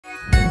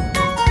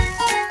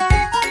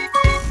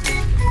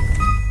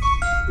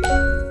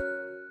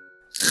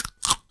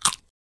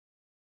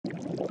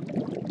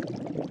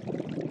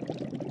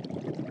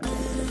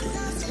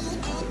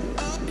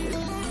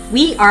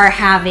We are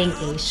having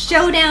a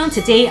showdown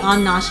today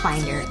on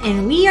NoshFinder,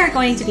 and we are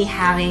going to be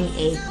having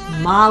a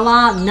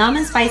mala numb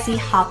and spicy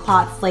hot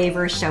pot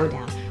flavor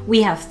showdown.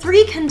 We have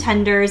 3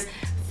 contenders,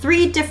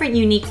 3 different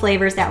unique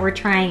flavors that we're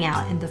trying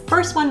out, and the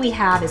first one we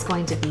have is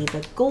going to be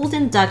the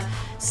Golden Duck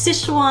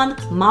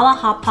Sichuan Mala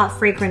Hot Pot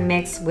Fragrant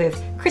Mix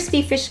with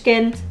crispy fish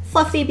skin,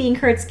 fluffy bean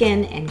curd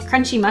skin, and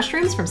crunchy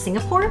mushrooms from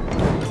Singapore.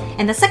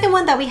 And the second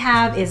one that we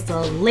have is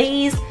the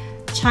Lay's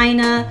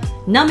China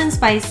Numb and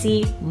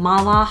Spicy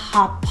Mala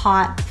Hot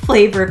Pot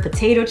Flavored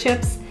Potato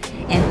Chips.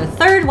 And the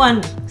third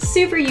one,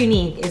 super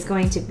unique, is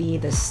going to be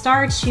the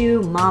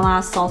Starchew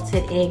Mala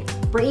Salted Egg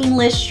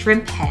Brainless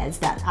Shrimp Heads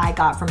that I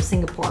got from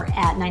Singapore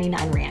at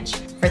 99 Ranch.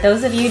 For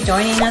those of you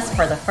joining us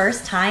for the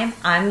first time,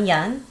 I'm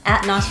Yun.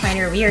 At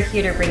NoshFinder, we are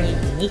here to bring you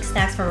unique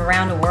snacks from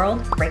around the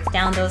world, break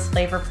down those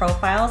flavor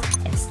profiles,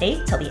 and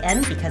stay till the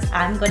end because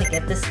I'm going to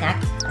give this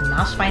snack a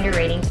NoshFinder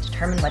rating to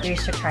determine whether you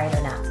should try it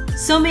or not.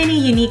 So many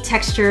unique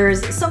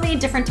textures, so many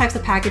different types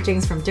of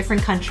packagings from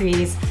different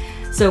countries.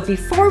 So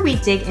before we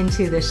dig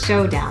into the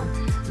showdown,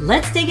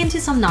 let's dig into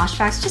some Nosh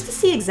facts just to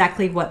see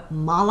exactly what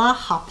mala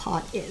hot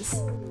pot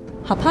is.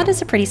 Hot pot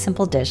is a pretty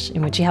simple dish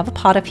in which you have a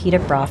pot of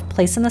heated broth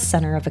placed in the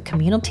center of a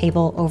communal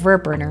table over a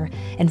burner,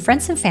 and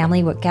friends and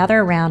family would gather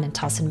around and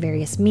toss in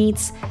various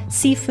meats,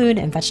 seafood,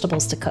 and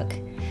vegetables to cook.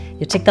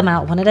 You take them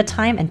out one at a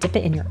time and dip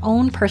it in your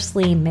own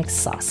personally mixed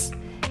sauce.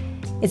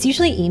 It's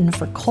usually eaten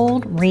for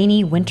cold,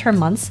 rainy winter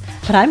months,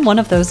 but I'm one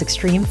of those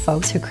extreme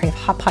folks who crave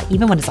hot pot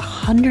even when it's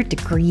 100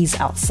 degrees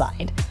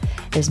outside.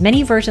 There's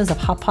many versions of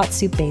hot pot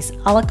soup base,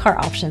 a la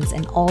carte options,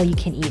 and all you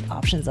can eat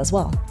options as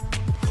well.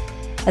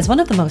 As one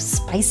of the most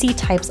spicy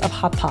types of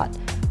hot pot,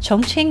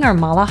 Chongqing or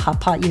mala hot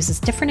pot uses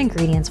different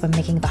ingredients when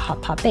making the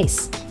hot pot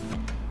base.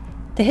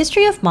 The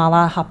history of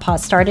mala hot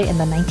pot started in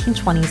the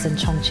 1920s in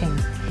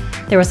Chongqing.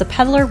 There was a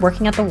peddler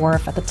working at the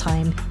wharf at the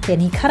time,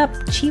 and he cut up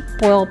cheap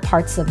boiled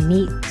parts of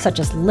meat such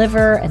as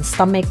liver and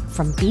stomach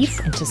from beef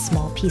into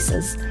small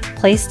pieces,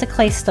 placed a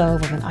clay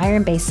stove with an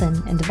iron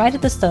basin, and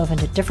divided the stove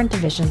into different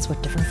divisions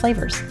with different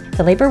flavors.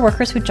 The labor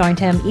workers who joined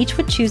him each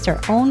would choose their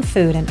own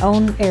food and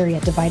own area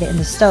divided in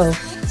the stove,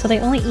 so they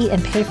only eat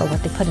and pay for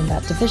what they put in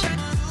that division.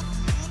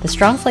 The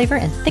strong flavor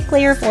and thick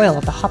layer of oil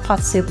of the hot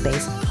pot soup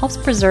base helps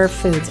preserve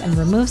foods and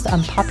removes the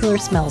unpopular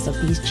smells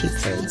of these cheap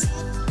foods.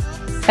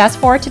 Fast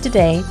forward to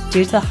today,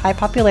 due to the high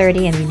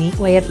popularity and unique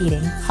way of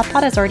eating, hot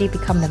pot has already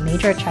become the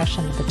major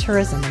attraction of the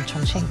tourism in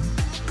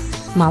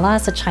Chongqing. Mala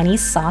is a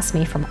Chinese sauce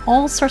made from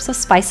all sorts of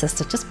spices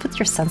to just put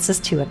your senses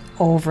to an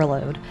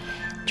overload.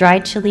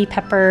 Dried chili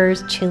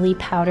peppers, chili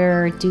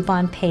powder,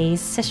 douban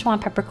paste,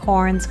 Sichuan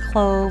peppercorns,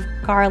 clove,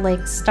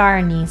 garlic, star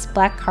anise,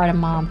 black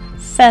cardamom,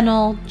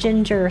 fennel,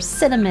 ginger,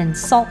 cinnamon,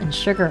 salt, and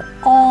sugar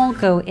all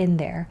go in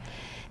there.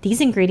 These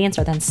ingredients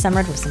are then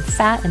simmered with some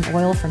fat and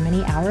oil for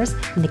many hours,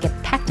 and they get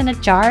packed in a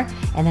jar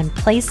and then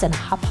placed in a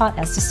hot pot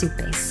as the soup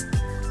base.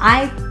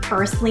 I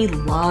personally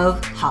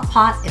love hot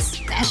pot,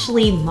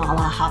 especially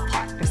mala hot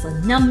pot. There's a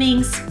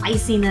numbing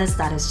spiciness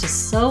that is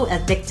just so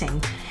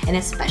addicting. And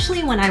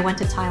especially when I went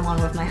to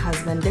Taiwan with my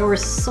husband, there were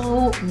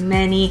so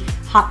many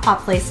hot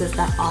pot places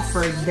that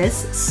offered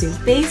this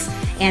soup base,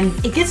 and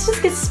it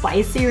just gets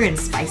spicier and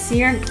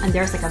spicier. And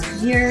there's like a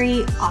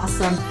very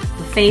awesome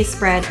buffet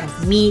spread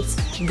of meats,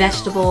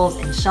 vegetables,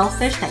 and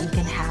shellfish that you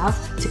can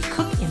have to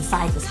cook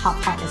inside this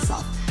hot pot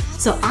itself.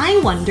 So I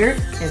wonder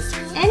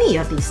if any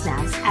of these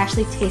snacks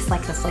actually taste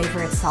like the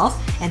flavor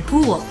itself, and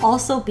who will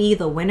also be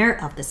the winner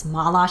of this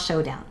mala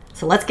showdown.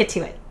 So let's get to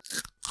it.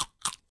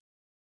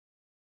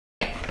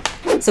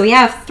 So we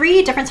have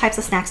 3 different types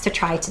of snacks to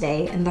try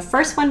today, and the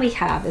first one we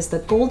have is the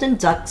Golden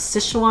Duck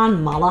Sichuan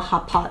Mala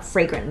Hot Pot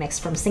Fragrant Mix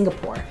from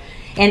Singapore.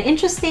 And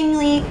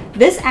interestingly,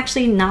 this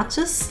actually not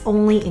just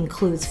only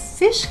includes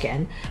fish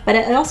skin, but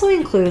it also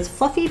includes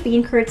fluffy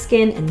bean curd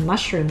skin and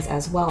mushrooms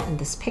as well in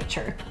this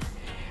picture.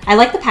 I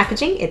like the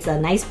packaging. It's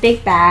a nice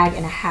big bag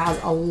and it has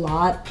a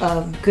lot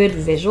of good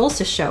visuals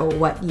to show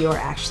what you're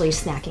actually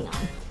snacking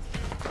on.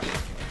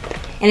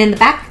 And in the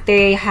back,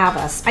 they have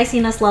a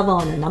spiciness level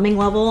and a numbing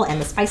level, and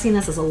the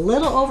spiciness is a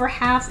little over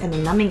half and the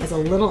numbing is a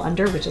little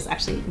under, which is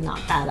actually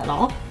not bad at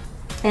all.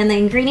 And the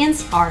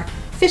ingredients are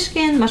fish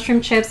skin,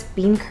 mushroom chips,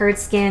 bean curd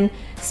skin,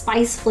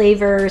 spice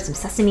flavors, some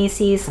sesame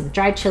seeds, some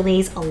dried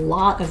chilies, a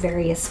lot of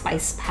various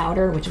spice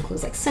powder, which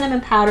includes like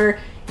cinnamon powder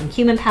and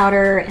cumin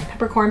powder and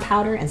peppercorn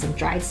powder and some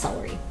dried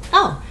celery.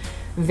 Oh,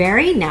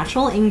 very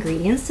natural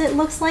ingredients it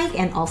looks like,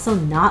 and also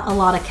not a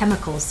lot of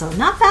chemicals, so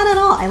not bad at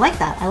all. I like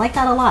that. I like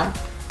that a lot.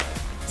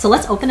 So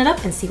let's open it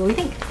up and see what we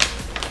think.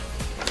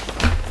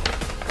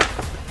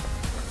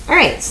 All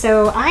right,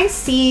 so I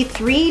see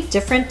 3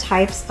 different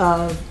types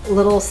of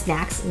little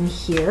snacks in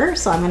here.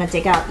 So I'm gonna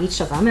dig out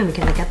each of them and we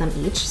can look at them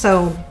each.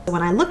 So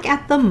when I look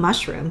at the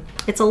mushroom,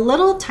 it's a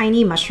little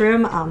tiny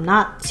mushroom,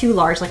 not too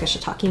large like a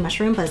shiitake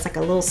mushroom, but it's like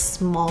a little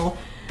small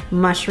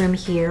mushroom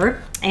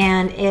here.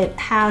 And it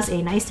has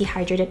a nice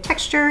dehydrated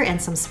texture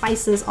and some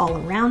spices all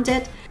around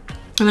it.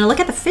 I'm gonna look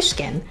at the fish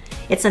skin.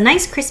 It's a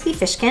nice crispy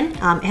fish skin.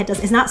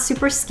 It's not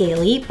super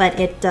scaly, but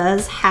it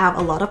does have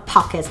a lot of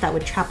pockets that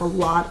would trap a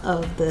lot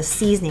of the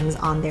seasonings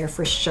on there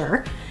for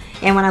sure.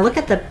 And when I look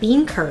at the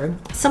bean curd,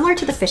 similar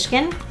to the fish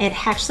skin,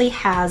 it actually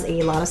has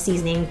a lot of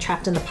seasoning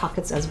trapped in the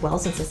pockets as well,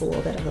 since it's a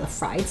little bit of the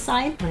fried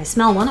side. When I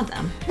smell one of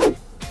them,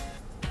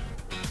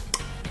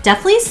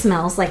 definitely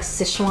smells like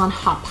Sichuan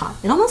hot pot.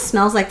 It almost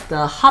smells like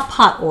the hot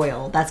pot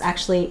oil that's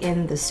actually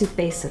in the soup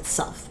base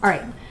itself. All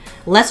right,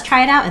 let's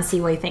try it out and see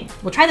what you think.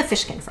 We'll try the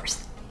fish skin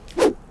first.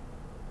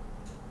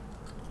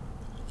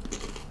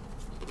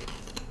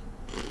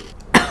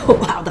 Oh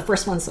wow, the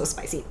first one's so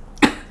spicy.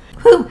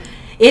 Whew.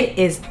 It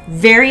is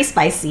very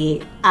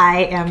spicy.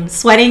 I am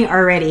sweating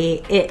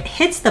already. It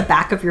hits the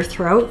back of your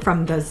throat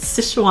from the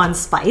Sichuan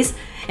spice.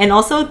 And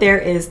also there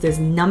is this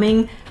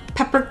numbing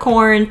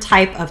peppercorn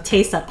type of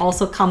taste that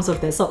also comes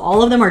with this. So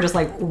all of them are just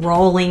like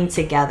rolling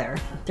together.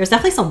 There's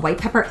definitely some white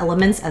pepper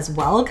elements as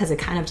well, because it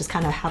kind of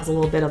has a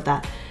little bit of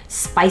that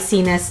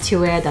spiciness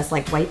to it. That's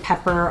like white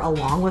pepper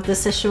along with the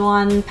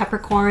Sichuan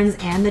peppercorns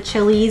and the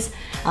chilies.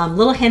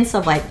 Little hints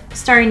of like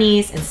star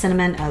anise and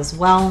cinnamon as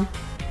well.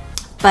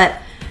 But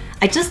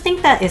I just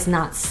think that is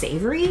not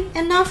savory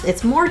enough.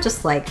 It's more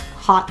just like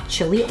hot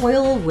chili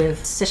oil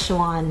with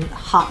Sichuan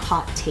hot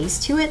pot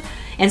taste to it.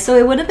 And so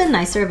it would have been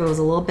nicer if it was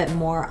a little bit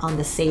more on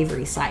the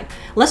savory side.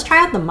 Let's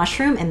try out the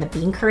mushroom and the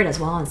bean curd as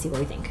well and see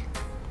what we think.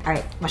 All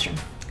right, mushroom.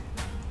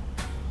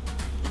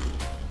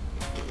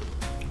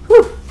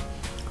 Whew.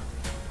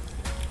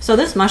 So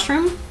this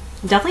mushroom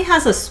definitely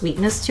has a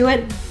sweetness to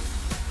it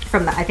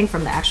from the, I think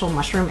from the actual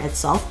mushroom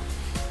itself.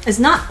 It's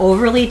not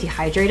overly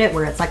dehydrated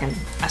where it's like an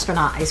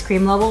astronaut ice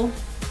cream level,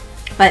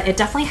 but it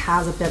definitely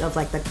has a bit of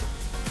like the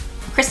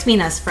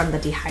crispiness from the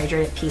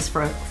dehydrated piece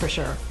for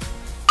sure.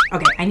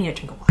 Okay, I need a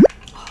drink of water.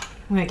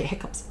 I'm gonna get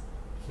hiccups.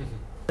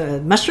 The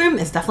mushroom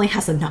definitely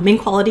has a numbing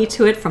quality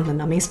to it from the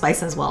numbing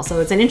spice as well. So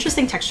it's an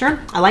interesting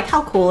texture. I like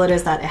how cool it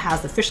is that it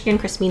has the fish skin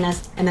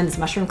crispiness and then this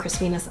mushroom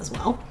crispiness as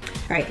well. All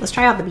right, let's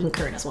try out the bean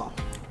curd as well.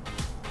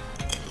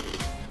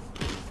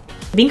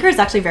 Bean curd is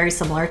actually very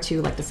similar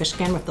to like the fish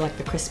skin with the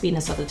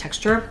crispiness of the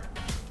texture.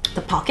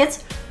 The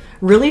pockets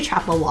really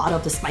trap a lot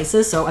of the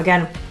spices. So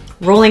again,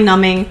 rolling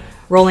numbing,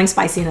 rolling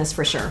spiciness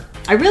for sure.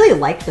 I really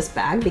like this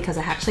bag because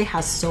it actually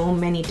has so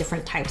many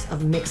different types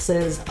of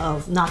mixes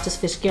of not just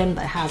fish skin,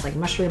 but it has like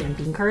mushroom and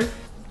bean curd.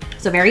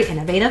 So very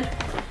innovative.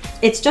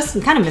 It's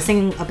just kind of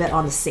missing a bit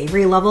on the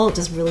savory level,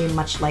 just really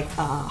much like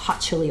hot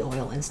chili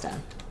oil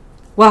instead.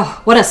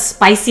 Wow, what a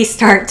spicy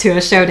start to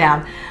a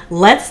showdown.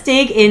 Let's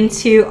dig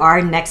into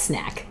our next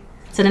snack.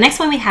 So the next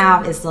one we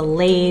have is the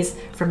Lay's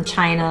from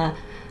China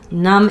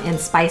Numb and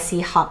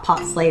Spicy Hot Pot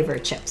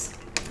Flavored Chips.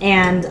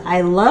 And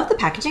I love the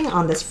packaging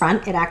on this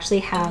front. It actually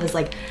has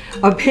like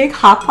a big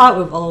hot pot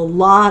with a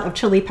lot of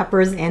chili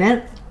peppers in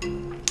it.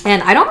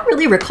 And I don't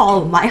really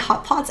recall my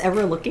hot pots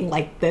ever looking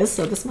like this,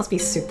 so this must be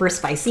super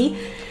spicy.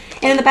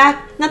 And in the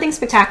back, nothing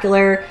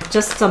spectacular,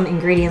 just some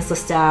ingredients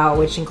listed out,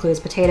 which includes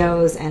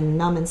potatoes and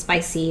numb and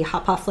spicy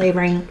hot pot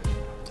flavoring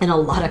and a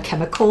lot of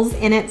chemicals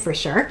in it for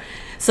sure.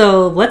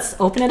 So let's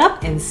open it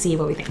up and see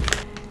what we think.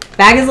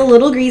 Bag is a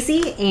little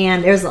greasy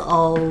and there's a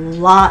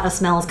lot of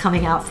smells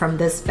coming out from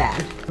this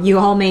bag. You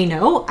all may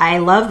know I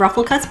love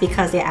ruffle cuts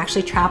because they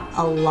actually trap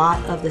a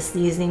lot of the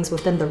seasonings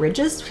within the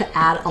ridges to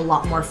add a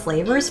lot more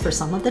flavors for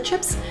some of the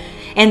chips.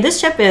 And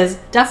this chip is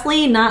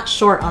definitely not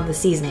short on the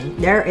seasoning.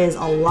 There is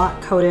a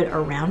lot coated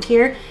around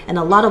here and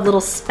a lot of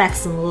little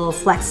specks and little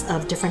flecks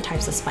of different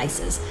types of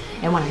spices.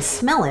 And when I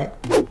smell it,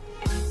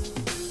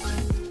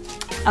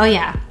 oh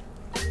yeah,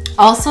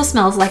 also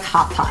smells like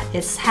hot pot.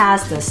 It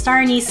has the star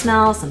anise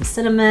smell, some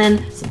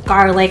cinnamon, some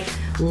garlic,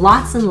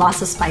 lots and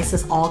lots of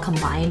spices all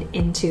combined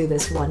into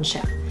this one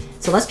chip.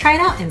 So let's try it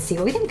out and see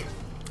what we think.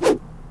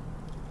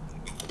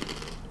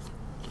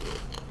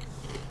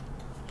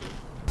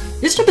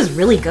 This chip is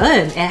really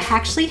good. It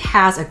actually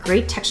has a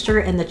great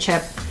texture in the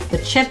chip. The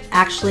chip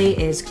actually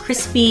is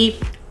crispy,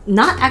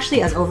 not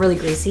actually as overly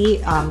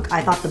greasy.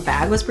 I thought the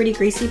bag was pretty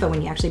greasy, but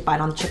when you actually bite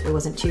on the chip, it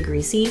wasn't too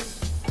greasy.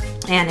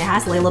 And it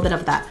has a little bit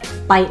of that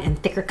bite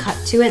and thicker cut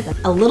to it.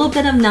 A little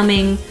bit of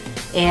numbing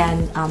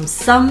and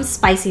some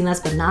spiciness,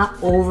 but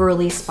not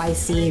overly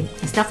spicy.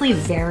 It's definitely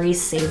very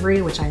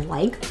savory, which I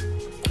like.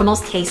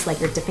 Almost tastes like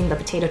you're dipping the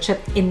potato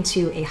chip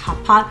into a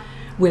hot pot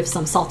with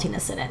some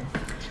saltiness in it.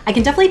 I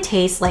can definitely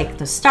taste like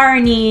the star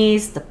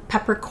anise, the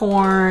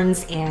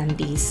peppercorns, and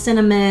the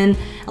cinnamon.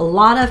 A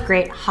lot of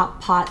great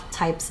hot pot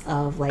types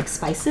of like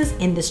spices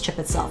in this chip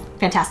itself.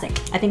 Fantastic.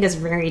 I think it's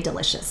very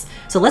delicious.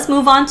 So let's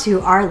move on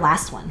to our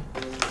last one.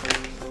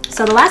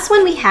 So the last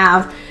one we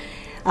have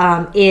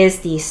is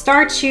the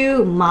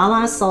Starchew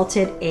Mala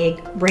Salted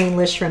Egg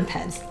Brainless Shrimp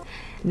Heads.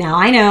 Now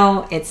I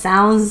know it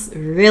sounds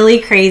really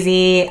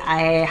crazy.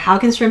 How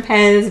can shrimp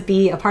heads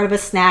be a part of a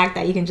snack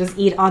that you can just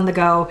eat on the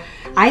go?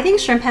 I think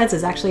shrimp heads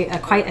is actually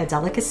quite a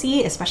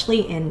delicacy,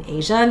 especially in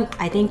Asia.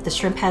 I think the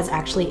shrimp heads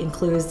actually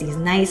includes these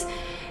nice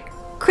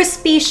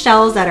crispy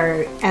shells that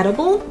are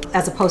edible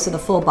as opposed to the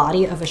full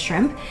body of a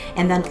shrimp.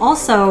 And then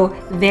also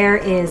there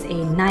is a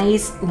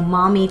nice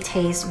umami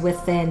taste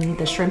within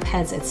the shrimp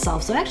heads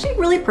itself. So it actually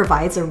really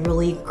provides a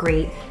really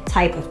great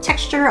type of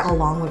texture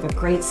along with a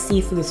great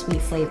seafood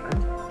sweet flavor.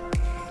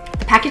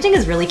 The packaging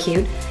is really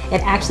cute.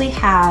 It actually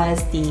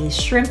has the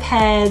shrimp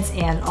heads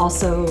and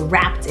also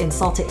wrapped in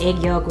salted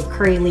egg yolk with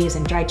curry leaves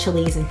and dried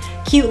chilies and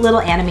cute little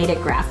animated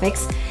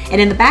graphics.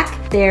 And in the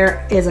back,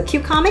 there is a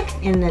cute comic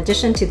in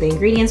addition to the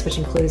ingredients, which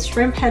includes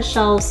shrimp head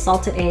shells,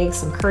 salted eggs,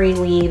 some curry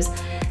leaves,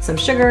 some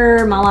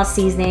sugar, mala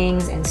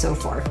seasonings, and so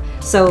forth.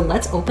 So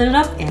let's open it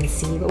up and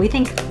see what we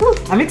think. Ooh,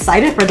 I'm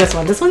excited for this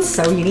one. This one's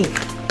so unique.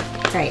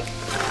 All right.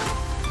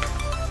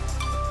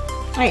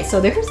 All right, so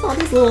there's all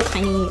these little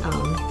tiny,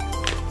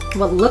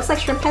 what looks like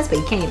shrimp heads, but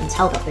you can't even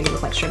tell that they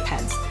look like shrimp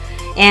heads.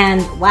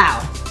 And wow,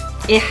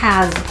 it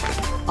has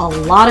a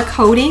lot of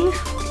coating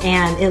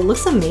and it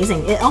looks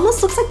amazing. It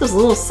almost looks like those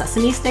little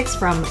sesame sticks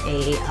from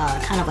a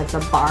kind of like the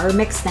bar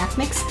mix, snack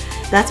mix.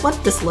 That's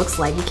what this looks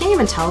like. You can't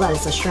even tell that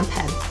it's a shrimp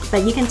head,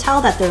 but you can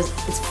tell that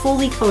it's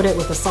fully coated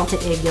with a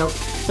salted egg yolk.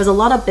 There's a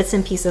lot of bits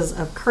and pieces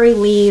of curry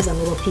leaves and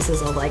little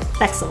pieces of like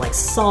specks of like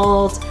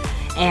salt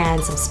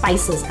and some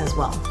spices as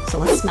well. So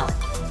let's smell it.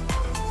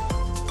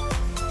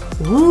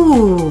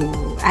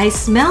 Ooh, I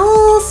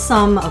smell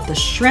some of the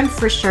shrimp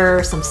for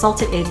sure, some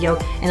salted egg yolk,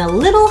 and a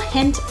little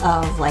hint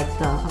of like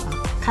the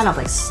kind of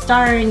like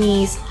star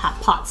anise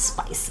hot pot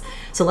spice.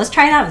 So let's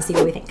try it out and see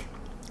what we think.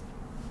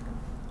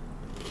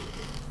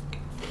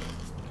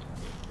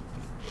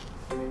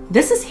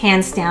 This is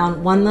hands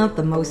down one of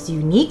the most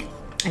unique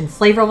and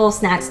flavorful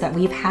snacks that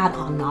we've had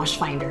on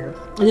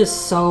NoshFinder. It is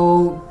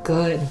so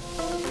good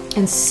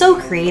and so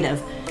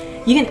creative.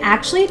 You can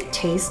actually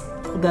taste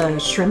the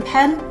shrimp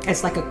head.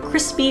 It's like a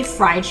crispy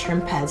fried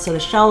shrimp head. So the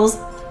shells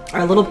are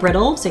a little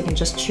brittle, so you can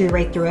just chew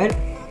right through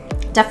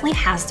it. Definitely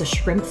has the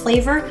shrimp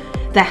flavor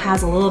that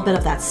has a little bit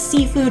of that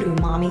seafood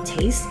umami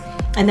taste.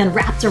 And then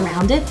wrapped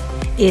around it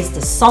is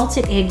the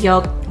salted egg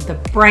yolk, the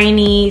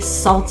briny,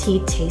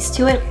 salty taste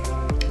to it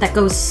that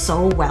goes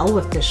so well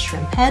with the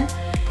shrimp head.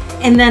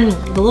 And then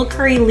the little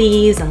curry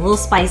leaves and little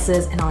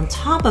spices. And on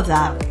top of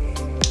that,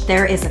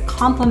 there is a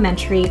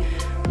complimentary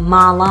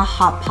mala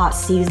hot pot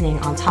seasoning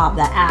on top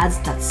that adds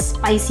that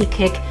spicy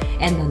kick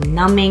and the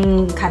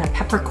numbing kind of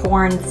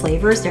peppercorn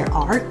flavors there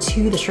are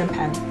to the shrimp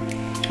head.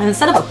 And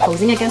instead of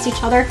opposing against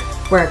each other,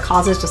 where it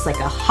causes just like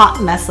a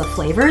hot mess of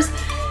flavors,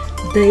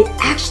 they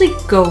actually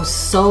go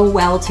so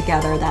well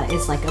together that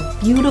it's like a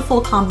beautiful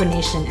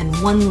combination in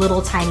one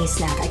little tiny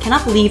snack. I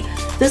cannot believe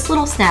this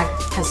little snack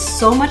has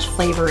so much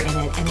flavor in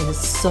it and it is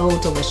so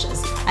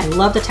delicious. I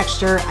love the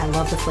texture, I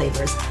love the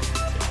flavors.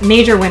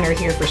 Major winner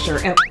here for sure.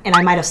 Oh, and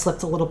I might have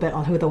slipped a little bit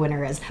on who the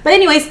winner is. But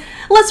anyways,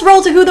 let's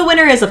roll to who the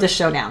winner is of this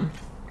showdown.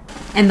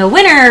 And the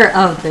winner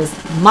of this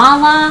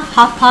Mala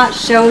Hot Pot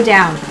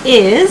Showdown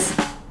is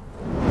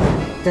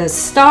the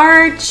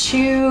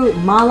Starchew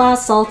Mala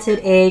Salted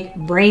Egg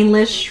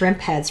Brainless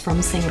Shrimp Heads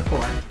from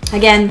Singapore.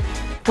 Again,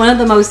 one of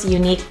the most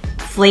unique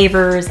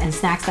flavors and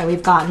snacks that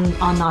we've gotten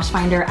on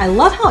NoshFinder. I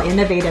love how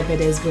innovative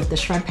it is with the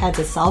shrimp heads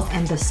itself,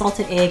 and the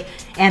salted egg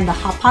and the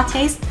hot pot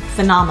taste,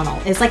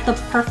 phenomenal. It's like the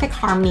perfect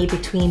harmony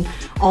between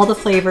all the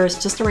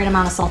flavors, just the right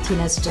amount of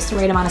saltiness, just the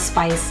right amount of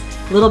spice,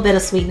 a little bit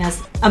of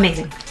sweetness,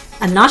 amazing.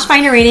 A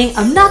NoshFinder rating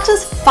of not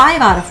just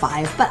 5 out of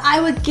 5, but I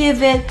would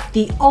give it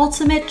the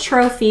ultimate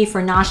trophy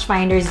for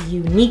NoshFinder's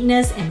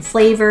uniqueness and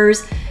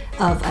flavors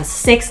of a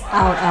 6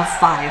 out of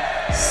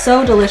 5.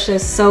 So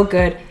delicious, so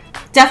good.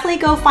 Definitely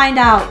go find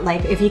out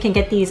like if you can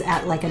get these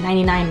at like a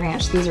 99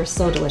 Ranch. These are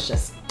so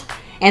delicious.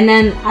 And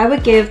then I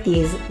would give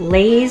these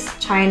Lay's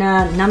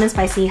China Numb and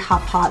Spicy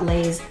Hot Pot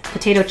Lay's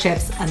potato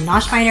chips a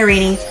NoshFinder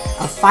rating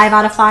of 5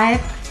 out of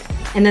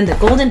 5. And then the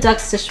Golden Duck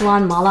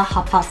Sichuan Mala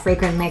Hot Pot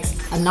Fragrant Mix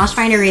a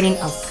NoshFinder rating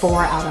of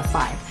 4 out of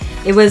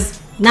 5. It was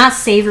not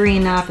savory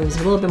enough. It was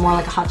a little bit more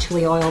like a hot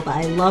chili oil, but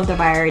I love the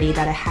variety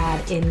that it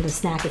had in the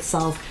snack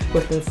itself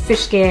with the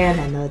fish skin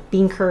and the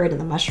bean curd and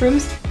the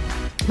mushrooms.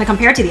 But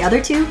compared to the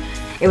other two,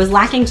 it was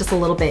lacking just a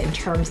little bit in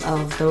terms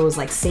of those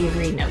like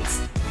savory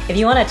notes. If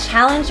you want to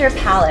challenge your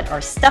palate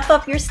or step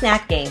up your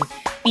snack game,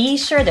 be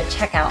sure to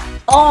check out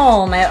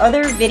all my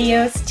other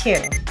videos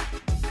too.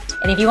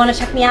 And if you want to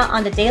check me out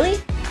on the daily,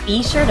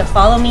 be sure to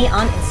follow me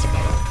on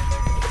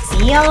Instagram.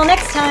 See y'all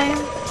next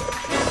time!